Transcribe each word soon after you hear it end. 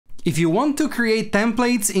If you want to create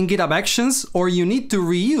templates in GitHub Actions or you need to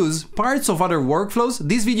reuse parts of other workflows,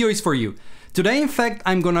 this video is for you. Today, in fact,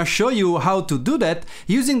 I'm gonna show you how to do that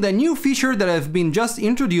using the new feature that have been just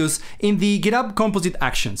introduced in the GitHub Composite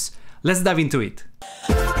Actions. Let's dive into it.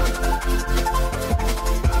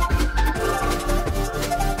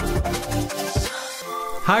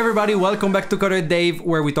 Hi everybody, welcome back to CoderDave,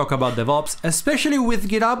 where we talk about DevOps, especially with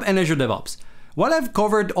GitHub and Azure DevOps. While I've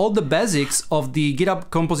covered all the basics of the GitHub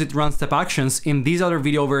Composite Run Step Actions in this other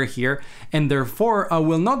video over here, and therefore I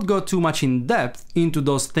will not go too much in depth into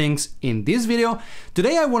those things in this video,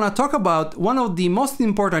 today I want to talk about one of the most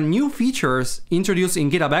important new features introduced in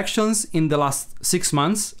GitHub Actions in the last 6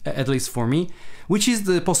 months, at least for me, which is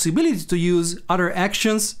the possibility to use other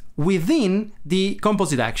actions within the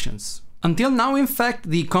Composite Actions. Until now, in fact,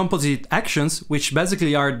 the Composite Actions, which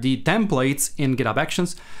basically are the templates in GitHub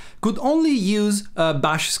Actions, could only use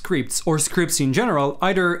bash scripts or scripts in general,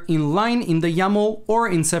 either inline in the YAML or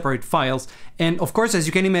in separate files. And of course, as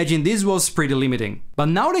you can imagine, this was pretty limiting. But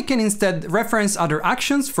now they can instead reference other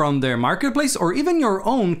actions from their marketplace or even your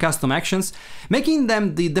own custom actions, making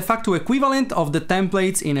them the de facto equivalent of the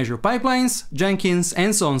templates in Azure Pipelines, Jenkins,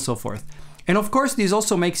 and so on and so forth. And of course, this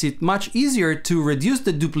also makes it much easier to reduce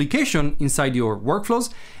the duplication inside your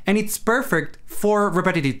workflows, and it's perfect for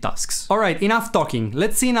repetitive tasks. All right, enough talking.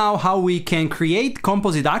 Let's see now how we can create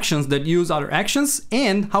composite actions that use other actions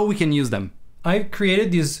and how we can use them. I've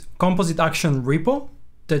created this composite action repo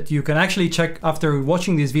that you can actually check after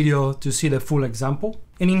watching this video to see the full example.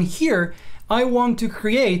 And in here, I want to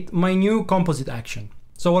create my new composite action.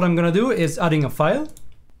 So what I'm gonna do is adding a file,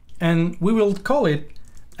 and we will call it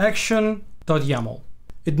action.yaml.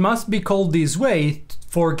 It must be called this way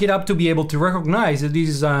for GitHub to be able to recognize that this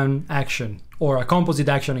is an action, or a composite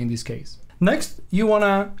action in this case. Next, you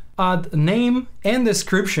wanna add a name and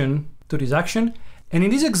description to this action. And in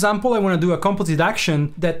this example, I wanna do a composite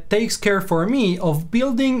action that takes care for me of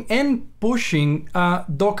building and pushing a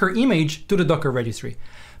Docker image to the Docker registry.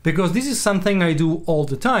 Because this is something I do all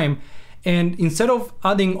the time. And instead of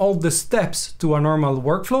adding all the steps to a normal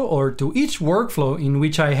workflow or to each workflow in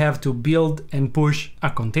which I have to build and push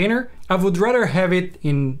a container, I would rather have it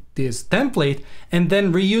in this template and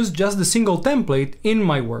then reuse just the single template in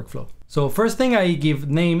my workflow. So first thing, I give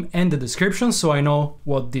name and the description so I know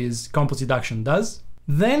what this composite action does.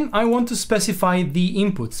 Then I want to specify the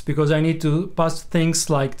inputs because I need to pass things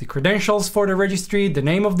like the credentials for the registry, the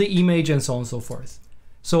name of the image, and so on and so forth.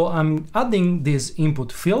 So I'm adding this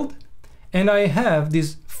input field. And I have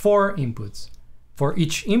these 4 inputs. For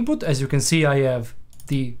each input, as you can see, I have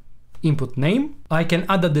the input name. I can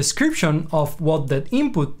add a description of what that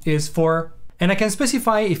input is for, and I can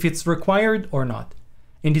specify if it's required or not.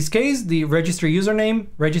 In this case, the registry username,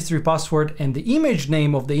 registry password, and the image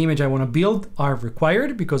name of the image I want to build are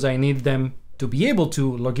required because I need them to be able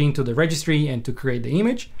to log into the registry and to create the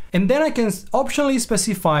image. And then I can optionally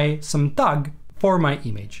specify some tag for my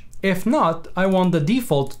image. If not, I want the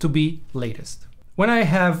default to be latest. When I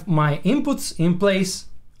have my inputs in place,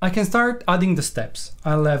 I can start adding the steps.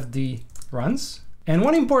 I'll have the runs. And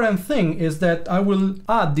one important thing is that I will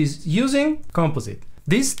add this using composite.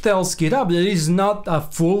 This tells GitHub that it is not a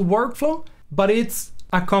full workflow, but it's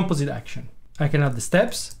a composite action. I can add the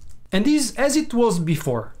steps. And this, as it was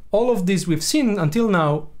before, all of this we've seen until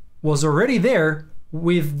now was already there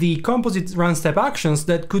with the composite run step actions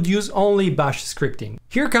that could use only bash scripting.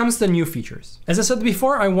 Here comes the new features. As I said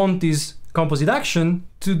before, I want this composite action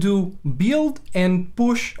to do build and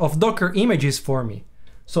push of Docker images for me.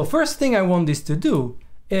 So first thing I want this to do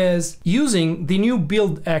is using the new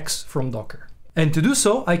buildx from Docker. And to do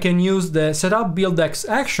so, I can use the setup buildx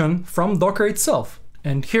action from Docker itself.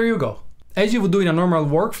 And here you go. As you would do in a normal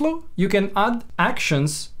workflow, you can add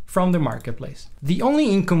actions from the marketplace. The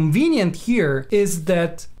only inconvenient here is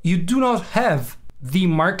that you do not have the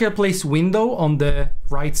marketplace window on the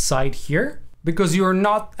right side here because you're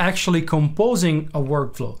not actually composing a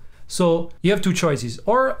workflow. So you have 2 choices,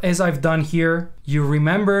 or as I've done here, you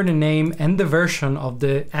remember the name and the version of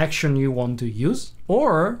the action you want to use,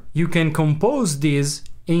 or you can compose this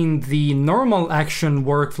in the normal action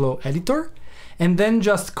workflow editor and then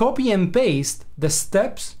just copy and paste the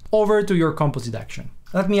steps over to your composite action.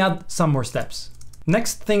 Let me add some more steps.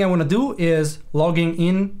 Next thing I want to do is logging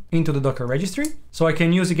into the Docker registry. So I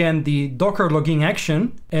can use again the Docker login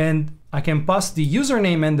action, and I can pass the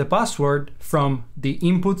username and the password from the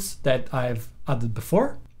inputs that I've added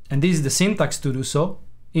before. And this is the syntax to do so,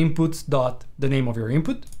 inputs dot the name of your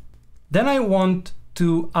input. Then I want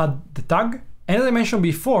to add the tag. And as I mentioned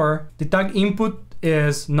before, the tag input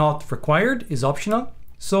is not required, is optional.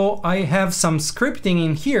 So I have some scripting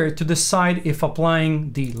in here to decide if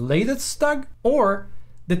applying the latest tag or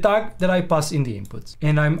the tag that I pass in the inputs.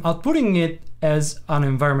 And I'm outputting it as an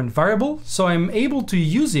environment variable, so I'm able to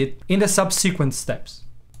use it in the subsequent steps.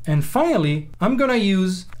 And finally, I'm gonna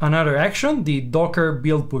use another action, the Docker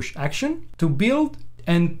build push action, to build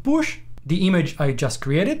and push the image I just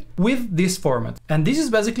created with this format. And this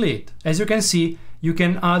is basically it. As you can see, you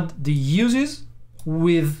can add the uses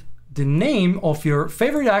with the name of your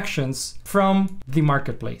favorite actions from the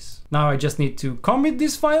marketplace. Now I just need to commit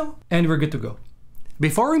this file and we're good to go.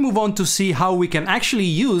 Before we move on to see how we can actually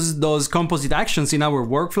use those composite actions in our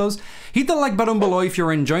workflows, hit the like button below if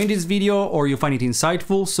you're enjoying this video or you find it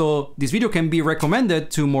insightful, so this video can be recommended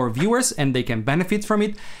to more viewers and they can benefit from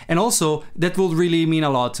it. And also, that will really mean a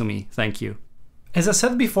lot to me. Thank you. As I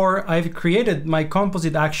said before, I've created my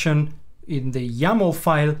composite action in the YAML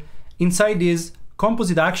file inside this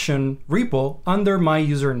composite action repo under my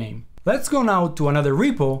username. Let's go now to another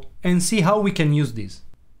repo and see how we can use this.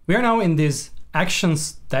 We are now in this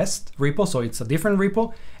actions test repo, so it's a different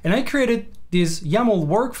repo, and I created this YAML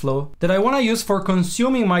workflow that I want to use for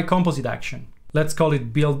consuming my composite action. Let's call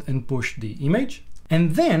it build and push the image.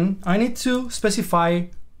 And then I need to specify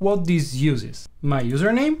what this uses. My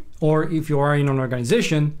username, or if you are in an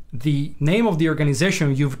organization, the name of the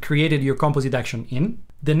organization you've created your composite action in,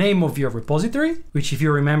 the name of your repository, which if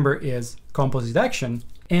you remember is composite action,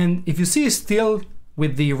 and if you see still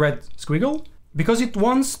with the red squiggle, because it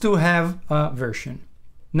wants to have a version.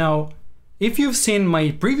 Now, if you've seen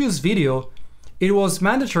my previous video, it was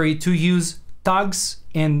mandatory to use tags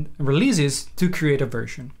and releases to create a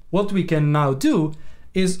version. What we can now do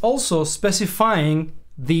is also specifying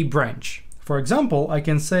the branch. For example, I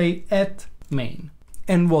can say @main.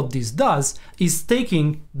 And what this does is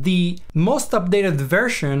taking the most updated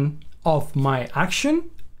version of my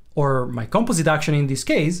action, or my composite action in this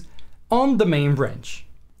case, on the main branch.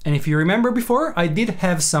 And if you remember before, I did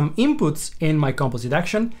have some inputs in my composite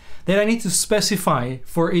action that I need to specify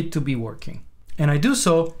for it to be working. And I do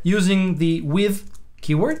so using the with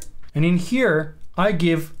keyword. And in here, I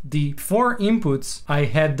give the 4 inputs I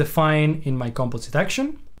had defined in my composite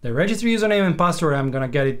action. The registry username and password, I'm gonna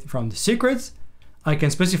get it from the secrets. I can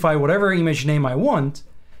specify whatever image name I want.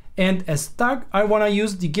 And as tag, I wanna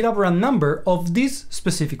use the GitHub run number of this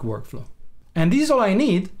specific workflow. And this is all I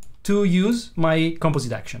need to use my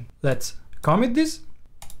composite action. Let's commit this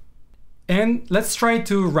and let's try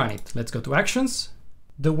to run it. Let's go to actions.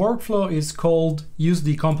 The workflow is called use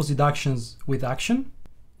the composite actions with action,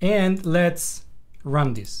 and let's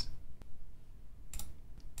run this.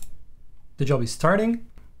 The job is starting.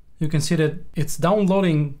 You can see that it's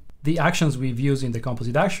downloading the actions we've used in the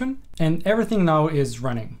composite action, and everything now is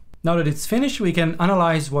running. Now that it's finished, we can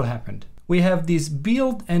analyze what happened. We have this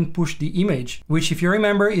build and push the image, which if you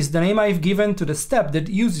remember is the name I've given to the step that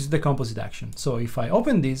uses the composite action. So if I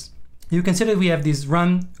open this, you can see that we have this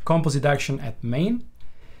run composite action @main.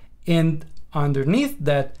 And underneath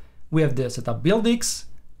that, we have the setup buildx,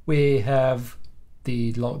 we have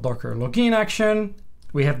the Docker login action,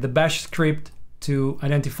 we have the bash script to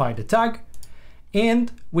identify the tag,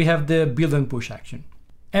 and we have the build and push action.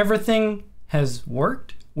 Everything has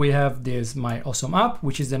worked. We have this my awesome app,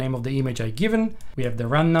 which is the name of the image I've given. We have the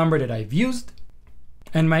run number that I've used,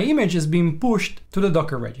 and my image is being pushed to the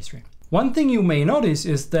Docker registry. One thing you may notice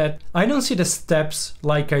is that I don't see the steps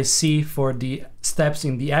like I see for the steps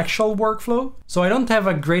in the actual workflow. So I don't have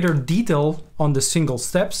a greater detail on the single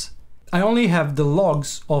steps. I only have the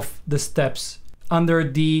logs of the steps under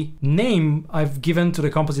the name I've given to the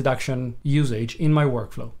composite action usage in my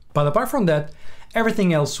workflow. But apart from that,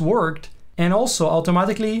 everything else worked. And also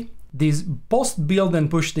automatically this post build and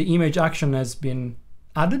push the image action has been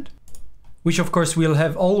added, which of course will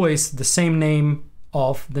have always the same name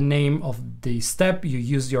of the step you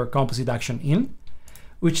use your composite action in,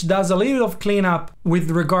 which does a little bit of cleanup with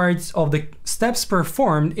regards of the steps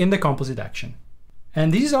performed in the composite action.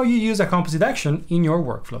 And this is how you use a composite action in your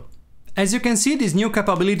workflow. As you can see, this new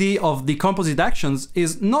capability of the composite actions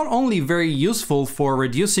is not only very useful for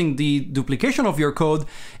reducing the duplication of your code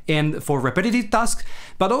and for repetitive tasks,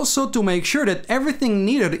 but also to make sure that everything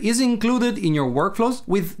needed is included in your workflows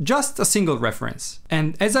with just a single reference.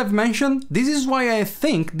 And as I've mentioned, this is why I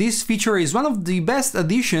think this feature is one of the best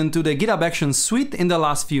additions to the GitHub Actions suite in the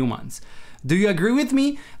last few months. Do you agree with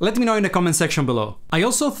me? Let me know in the comment section below. I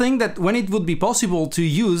also think that when it would be possible to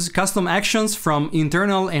use custom actions from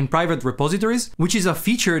internal and private repositories, which is a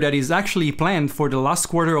feature that is actually planned for the last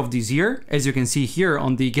quarter of this year, as you can see here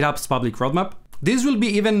on the GitHub's public roadmap, this will be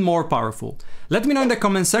even more powerful. Let me know in the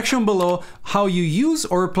comment section below how you use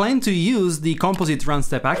or plan to use the composite run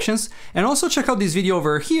step actions, and also check out this video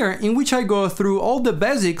over here in which I go through all the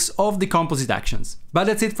basics of the composite actions. But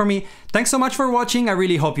that's it for me. Thanks so much for watching, I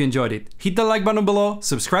really hope you enjoyed it. Hit the like button below,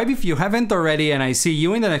 subscribe if you haven't already, and I see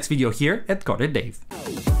you in the next video here at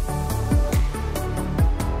CoderDave.